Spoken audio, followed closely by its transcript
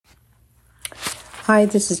Hi,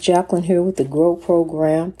 this is Jacqueline here with the Grow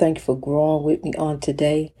Program. Thank you for growing with me on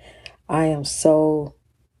today. I am so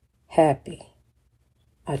happy.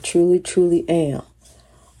 I truly, truly am.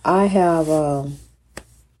 I have, I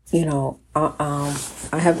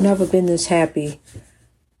have never been this happy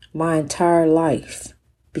my entire life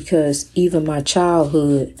because even my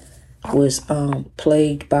childhood was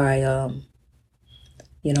plagued by,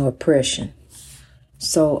 oppression.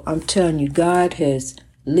 So I'm telling you, God has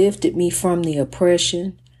lifted me from the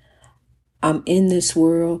oppression. I'm in this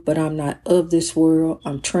world, but I'm not of this world.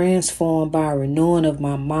 I'm transformed by a renewing of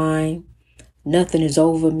my mind. Nothing is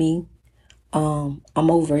over me. I'm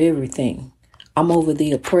over everything. I'm over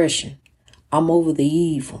the oppression. I'm over the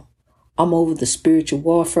evil. I'm over the spiritual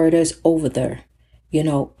warfare that's over there.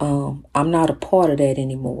 I'm not a part of that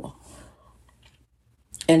anymore.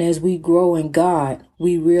 And as we grow in God,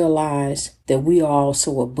 we realize that we are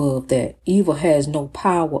also above that. Evil has no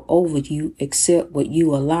power over you except what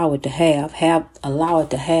you allow it to have. Allow it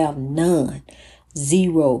to have none.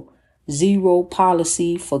 Zero. Zero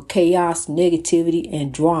policy for chaos, negativity,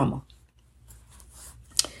 and drama.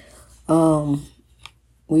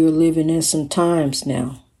 We are living in some times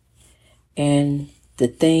now. And the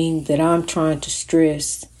thing that I'm trying to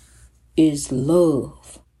stress is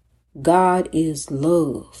love. God is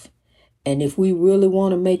love. And if we really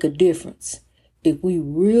want to make a difference, if we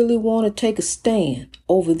really want to take a stand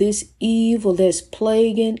over this evil that's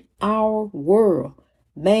plaguing our world,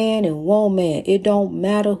 man and woman, it don't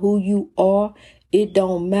matter who you are. It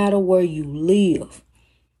don't matter where you live.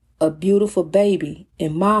 A beautiful baby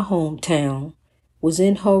in my hometown was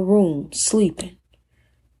in her room sleeping.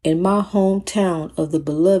 In my hometown of the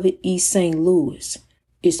beloved East St. Louis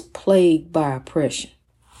is plagued by oppression.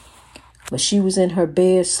 But she was in her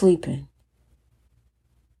bed sleeping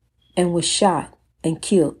and was shot and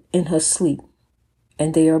killed in her sleep.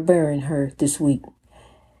 And they are burying her this week.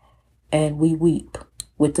 And we weep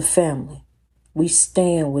with the family. We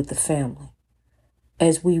stand with the family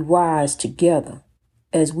as we rise together,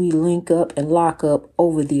 as we link up and lock up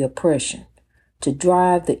over the oppression to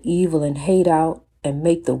drive the evil and hate out and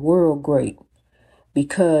make the world great.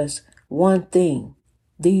 Because one thing,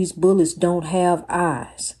 these bullets don't have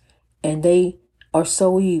eyes and they are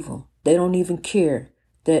so evil. They don't even care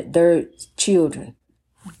that their children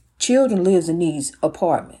lives in these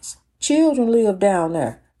apartments. Children live down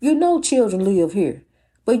there. You know children live here.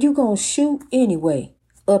 But you gonna shoot anyway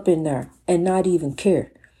up in there and not even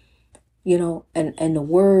care. And the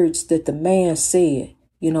words that the man said,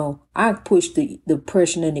 I push the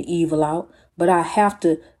oppression and the evil out, but I have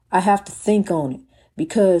to think on it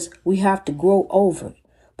because we have to grow over it.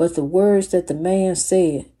 But the words that the man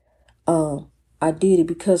said, I did it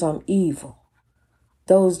because I'm evil.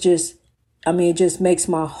 It just makes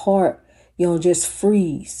my heart, just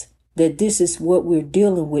freeze that this is what we're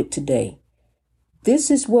dealing with today.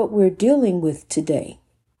 This is what we're dealing with today.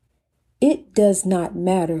 It does not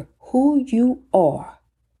matter who you are.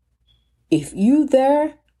 If you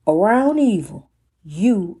there around evil,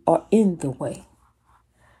 you are in the way.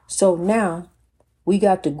 So now we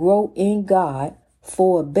got to grow in God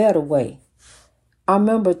for a better way. I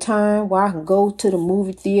remember a time where I can go to the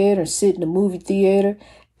movie theater and sit in the movie theater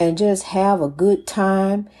and just have a good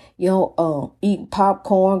time, eating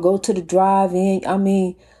popcorn, go to the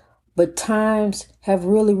drive-in. But times have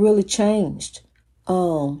really, really changed.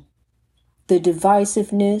 The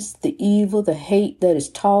divisiveness, the evil, the hate that is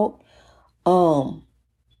taught.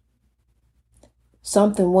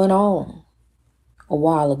 Something went on a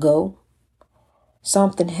while ago.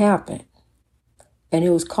 Something happened, and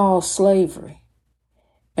it was called slavery.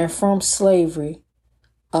 And from slavery,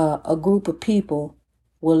 a group of people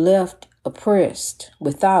were left oppressed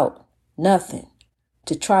without nothing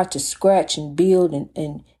to try to scratch and build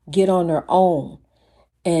and get on their own.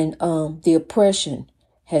 And the oppression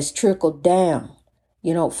has trickled down,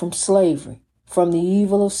 from slavery, from the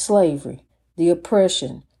evil of slavery. The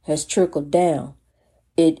oppression has trickled down.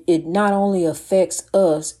 It not only affects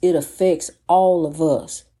us, it affects all of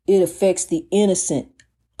us. It affects the innocent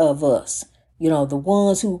of us. The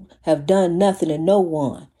ones who have done nothing to no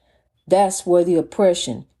one. That's where the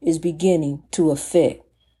oppression is beginning to affect.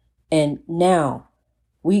 And now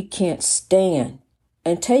we can't stand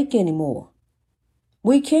and take anymore.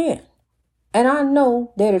 We can't. And I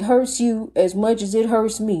know that it hurts you as much as it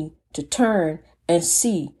hurts me to turn and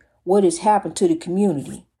see what has happened to the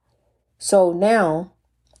community. So now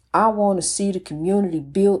I want to see the community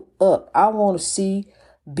built up. I want to see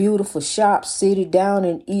beautiful Shop City down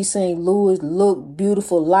in East St. Louis look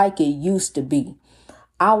beautiful like it used to be.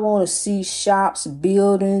 I want to see shops,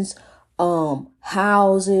 buildings,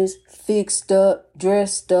 houses fixed up,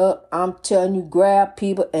 dressed up. I'm telling you, grab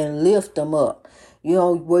people and lift them up. You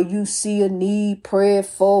know, where you see a need, pray it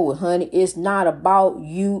forward, honey. It's not about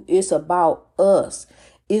you. It's about us.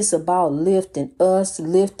 It's about lifting us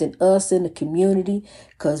in the community.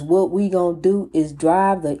 Because what we going to do is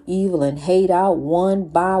drive the evil and hate out one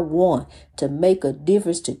by one to make a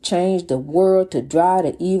difference, to change the world, to drive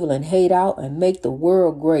the evil and hate out and make the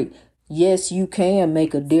world great. Yes, you can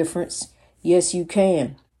make a difference. Yes, you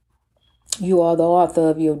can. You are the author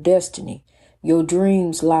of your destiny. Your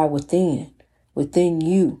dreams lie within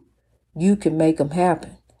you. You can make them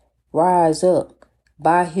happen. Rise up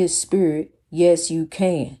by his spirit. Yes, you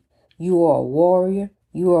can. You are a warrior.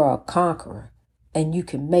 You are a conqueror, and you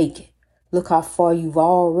can make it. Look how far you've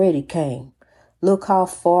already came. Look how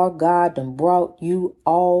far God done brought you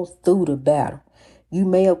all through the battle. You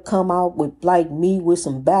may have come out with, like me, with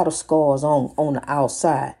some battle scars on the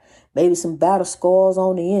outside. Maybe some battle scars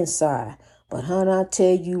on the inside. But honey, I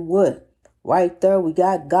tell you what, right there, we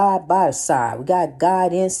got God by the side. We got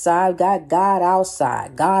God inside. We got God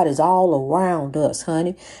outside. God is all around us,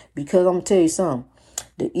 honey. Because I'm going to tell you something.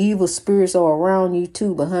 The evil spirits are around you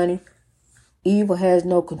too. But honey, evil has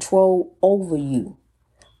no control over you.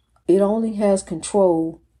 It only has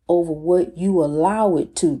control over what you allow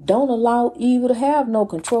it to. Don't allow evil to have no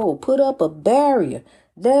control. Put up a barrier.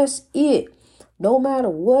 That's it. No matter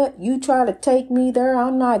what, you try to take me there,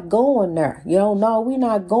 I'm not going there. You know, no, we're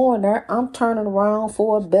not going there. I'm turning around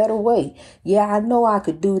for a better way. Yeah, I know I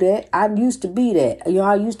could do that. I used to be that. You know,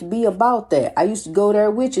 I used to be about that. I used to go there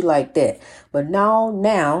with you like that. But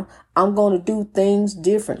now I'm going to do things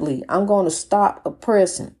differently. I'm going to stop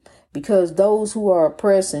oppressing, because those who are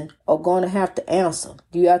oppressing are going to have to answer.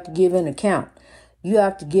 You have to give an account. You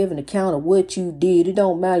have to give an account of what you did. It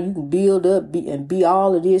don't matter. You can build up and be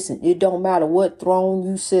all of this, and it don't matter what throne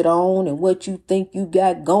you sit on and what you think you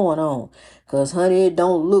got going on. Because, honey, it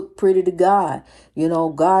don't look pretty to God. You know,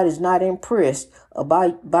 God is not impressed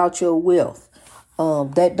about your wealth.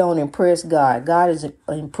 That don't impress God. God is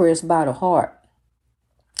impressed by the heart.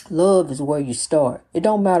 Love is where you start. It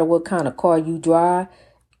don't matter what kind of car you drive.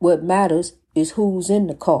 What matters is who's in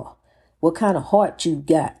the car. What kind of heart you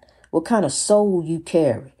got. What kind of soul you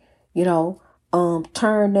carry. You know,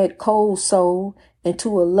 turn that cold soul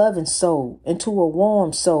into a loving soul, into a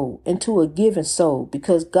warm soul, into a giving soul,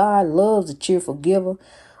 because God loves a cheerful giver.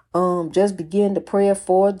 Just begin to pray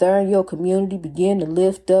for it there in your community. Begin to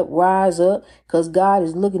lift up, rise up, because God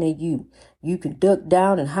is looking at you. You can duck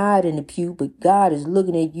down and hide in the pew, but God is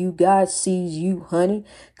looking at you. God sees you, honey.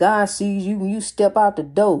 God sees you when you step out the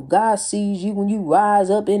door. God sees you when you rise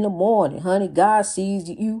up in the morning, honey. God sees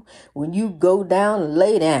you when you go down and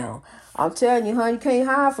lay down. I'm telling you, honey, you can't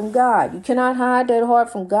hide from God. You cannot hide that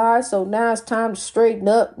heart from God. So now it's time to straighten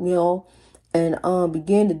up, you know, and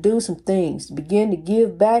begin to do some things. Begin to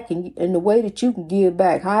give back in the way that you can give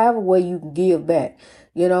back. However way you can give back,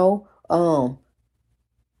 you know.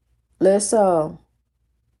 Let's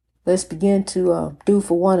begin to do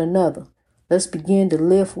for one another. Let's begin to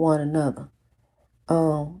lift one another.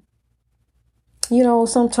 You know,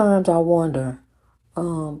 sometimes I wonder,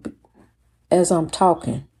 as I'm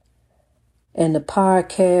talking and the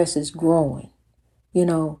podcast is growing, you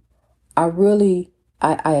know, I want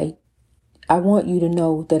you to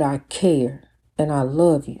know that I care and I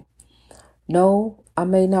love you. No, I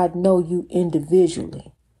may not know you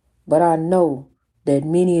individually, but I know that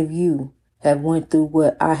many of you have went through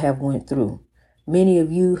what I have went through. Many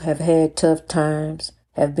of you have had tough times,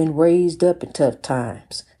 have been raised up in tough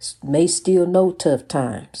times, may still know tough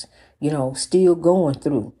times, you know, still going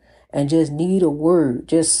through, and just need a word,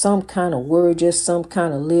 just some kind of word, just some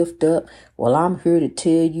kind of lift up. Well, I'm here to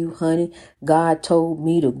tell you, honey, God told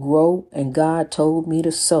me to grow and God told me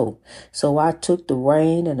to sow. So I took the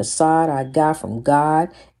rain and the sod I got from God,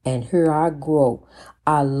 and here I grow.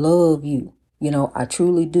 I love you. You know, I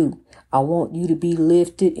truly do. I want you to be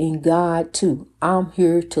lifted in God too. I'm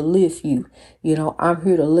here to lift you. You know, I'm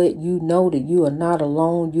here to let you know that you are not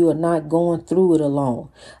alone. You are not going through it alone.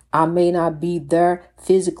 I may not be there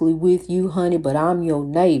physically with you, honey, but I'm your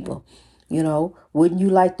neighbor. You know, wouldn't you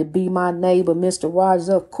like to be my neighbor, Mr. Rogers?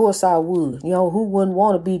 Of course I would. You know, who wouldn't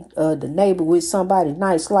want to be the neighbor with somebody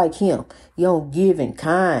nice like him? You know, giving,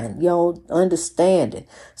 kind, you know, understanding.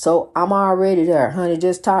 So I'm already there, honey.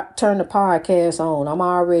 Just turn the podcast on. I'm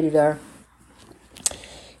already there.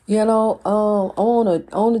 You know,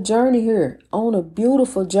 on a journey here, on a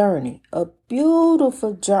beautiful journey, I'm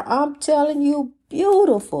telling you,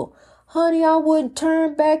 beautiful. Honey, I wouldn't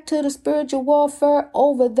turn back to the spiritual warfare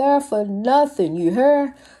over there for nothing. You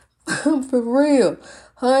heard? For real.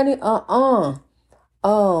 Honey,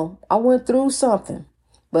 I went through something.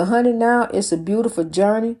 But honey, now it's a beautiful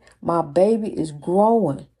journey. My baby is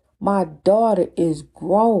growing. My daughter is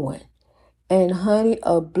growing. And honey,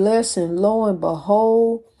 a blessing, lo and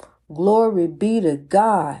behold, glory be to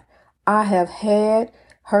God. I have had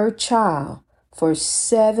her child for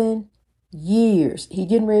 7 years. He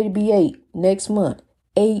getting ready to be 8 next month.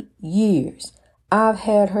 8 years. I've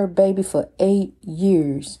had her baby for 8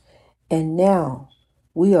 years. And now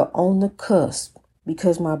we are on the cusp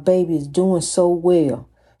because my baby is doing so well.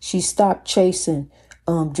 She stopped chasing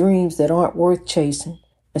dreams that aren't worth chasing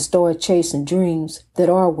and started chasing dreams that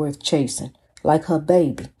are worth chasing, like her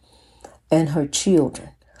baby and her children.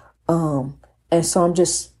 And so I'm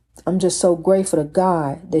just so grateful to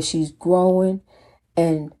God that she's growing,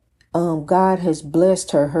 and God has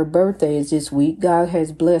blessed her. Her birthday is this week. God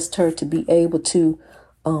has blessed her to be able to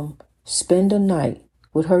spend a night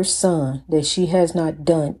with her son that she has not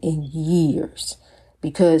done in years,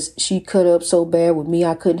 because she cut up so bad with me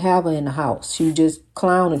I couldn't have her in the house. She was just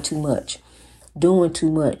clowning too much, doing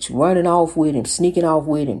too much, running off with him, sneaking off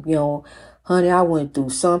with him. Honey, I went through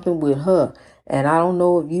something with her. And I don't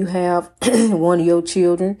know if you have one of your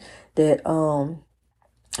children that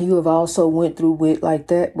you have also went through with like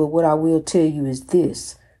that. But what I will tell you is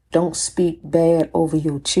this: don't speak bad over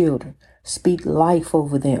your children. Speak life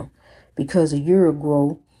over them. Because a year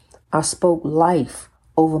ago, I spoke life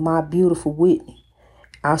over my beautiful Whitney.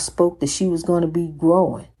 I spoke that she was going to be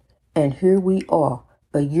growing. And here we are,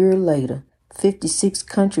 a year later, 56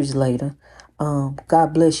 countries later.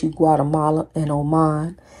 God bless you, Guatemala and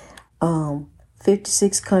Oman.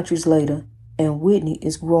 56 countries later, and Whitney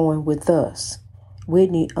is growing with us.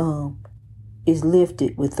 Whitney is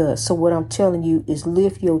lifted with us. So what I'm telling you is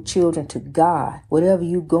lift your children to God. Whatever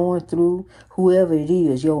you're going through, whoever it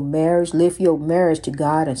is, your marriage, lift your marriage to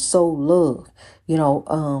God and sow love.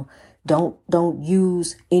 Don't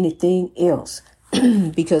use anything else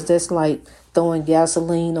because that's like throwing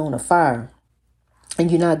gasoline on a fire and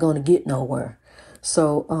you're not going to get nowhere.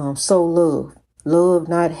 So sow love. Love,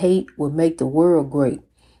 not hate, will make the world great.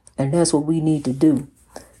 And that's what we need to do,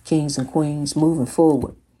 kings and queens, moving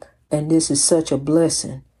forward. And this is such a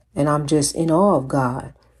blessing. And I'm just in awe of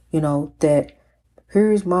God, that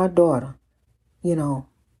here's my daughter,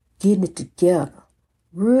 getting it together.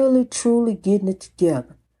 Really, truly getting it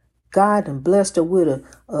together. God done blessed her with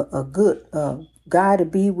a good guy to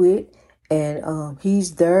be with. And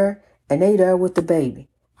he's there, and they there with the baby.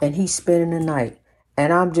 And he's spending the night.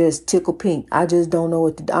 And I'm just tickled pink. I just don't know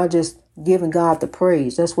what to do. I'm just giving God the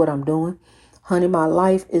praise. That's what I'm doing. Honey, my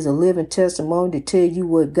life is a living testimony to tell you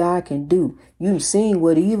what God can do. You've seen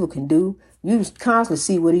what evil can do. You constantly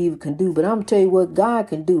see what evil can do. But I'm going to tell you what God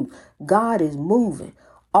can do. God is moving.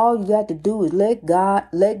 All you got to do is let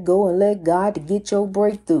go and let God to get your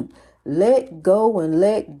breakthrough. Let go and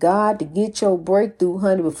let God to get your breakthrough,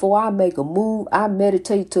 honey. Before I make a move, I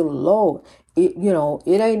meditate to the Lord. It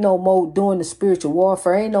ain't no more doing the spiritual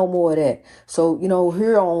warfare. Ain't no more of that. So,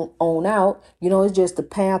 here on out, it's just the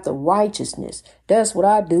path of righteousness. That's what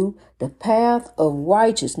I do. The path of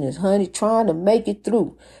righteousness, honey, trying to make it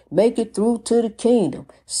through. Make it through to the kingdom.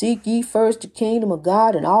 Seek ye first the kingdom of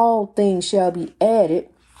God, and all things shall be added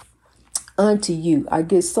unto you. I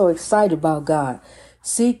get so excited about God.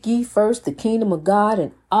 Seek ye first the kingdom of God,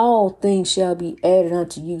 and all things shall be added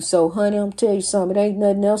unto you. So, honey, I'm telling you something. It ain't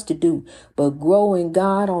nothing else to do but grow in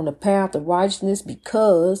God on the path of righteousness,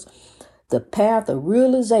 because the path of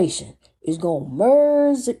realization is going to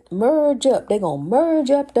merge up. They're going to merge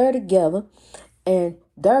up there together, and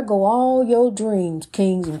there go all your dreams,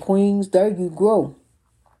 kings and queens. There you grow.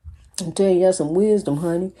 I'm telling you, that's some wisdom,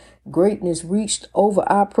 honey. Greatness reached over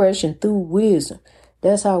oppression through wisdom.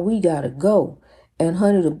 That's how we got to go. And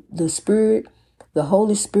honey, the Spirit, the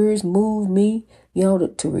Holy Spirit's moved me,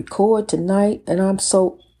 to record tonight. And I'm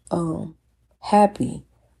so happy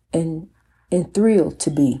and thrilled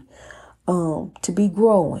to be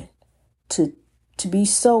growing, to be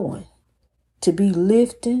sowing, to be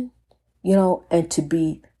lifting, and to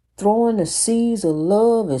be throwing the seeds of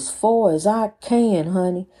love as far as I can,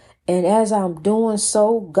 honey. And as I'm doing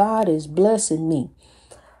so, God is blessing me.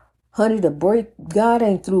 Honey, God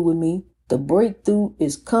ain't through with me. The breakthrough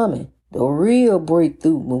is coming. The real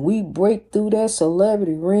breakthrough. When we break through that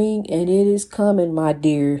celebrity ring, and it is coming, my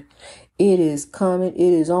dear. It is coming.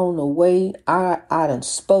 It is on the way. I done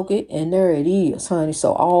spoke it, and there it is, honey.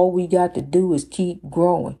 So all we got to do is keep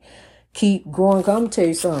growing. Keep growing. I'm going to tell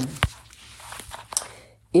you something.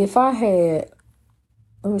 If I had,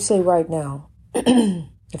 let me say right now,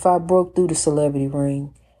 if I broke through the celebrity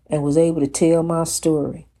ring and was able to tell my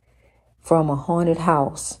story from a haunted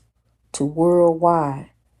house to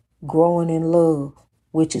worldwide, growing in love,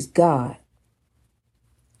 which is God.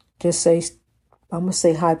 Just say, I'm going to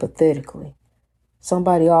say hypothetically,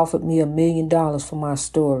 somebody offered me $1 million for my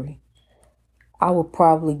story. I would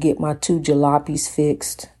probably get my 2 jalopies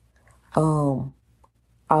fixed.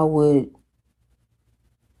 I would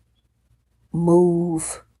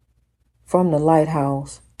move from the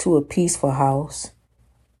lighthouse to a peaceful house,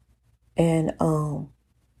 and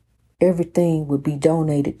everything would be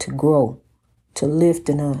donated to grow, to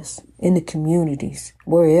lifting us in the communities,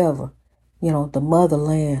 wherever. The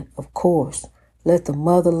motherland, of course. Let the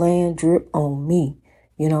motherland drip on me,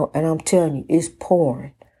 and I'm telling you, it's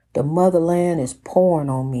pouring. The motherland is pouring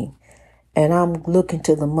on me, and I'm looking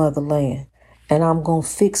to the motherland, and I'm going to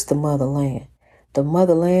fix the motherland. The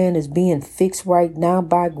motherland is being fixed right now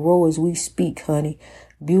by Grow as we speak, honey.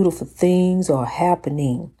 Beautiful things are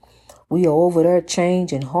happening. We are over there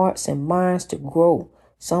changing hearts and minds to grow.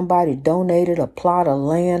 Somebody donated a plot of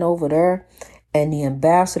land over there, and the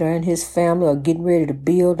ambassador and his family are getting ready to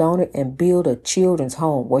build on it and build a children's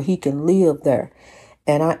home where he can live there.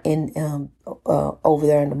 And over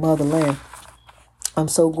there in the motherland, I'm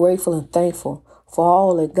so grateful and thankful for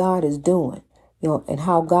all that God is doing, and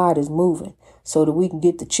how God is moving, so that we can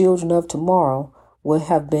get the children of tomorrow will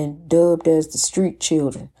have been dubbed as the street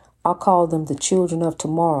children. I call them the children of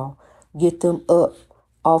tomorrow. Get them up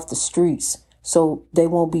off the streets so they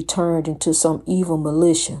won't be turned into some evil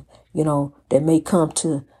militia, that may come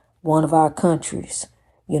to one of our countries.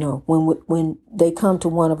 When they come to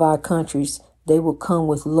one of our countries, they will come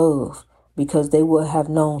with love, because they will have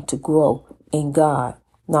known to grow in God,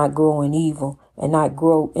 not grow in evil, and not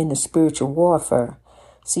grow in the spiritual warfare.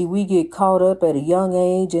 See, we get caught up at a young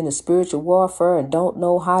age in the spiritual warfare and don't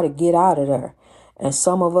know how to get out of there. And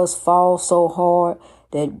some of us fall so hard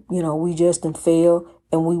that, we just fail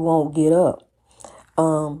and we won't get up.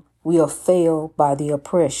 We are failed by the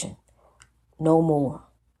oppression. No more.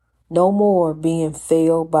 No more being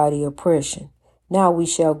failed by the oppression. Now we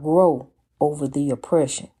shall grow over the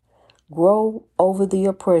oppression. Grow over the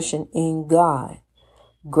oppression in God.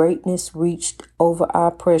 Greatness reached over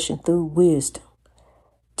oppression through wisdom.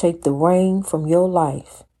 Take the reign from your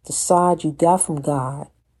life, the side you got from God,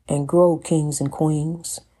 and grow, kings and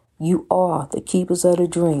queens. You are the keepers of the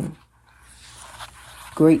dream.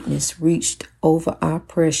 Greatness reached over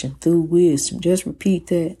oppression through wisdom. Just repeat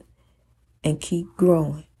that and keep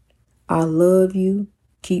growing. I love you.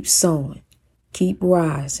 Keep sowing. Keep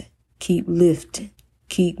rising. Keep lifting.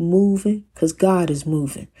 Keep moving, because God is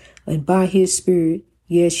moving. And by his spirit,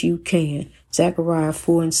 yes, you can. Zechariah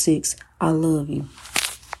 4:6. I love you.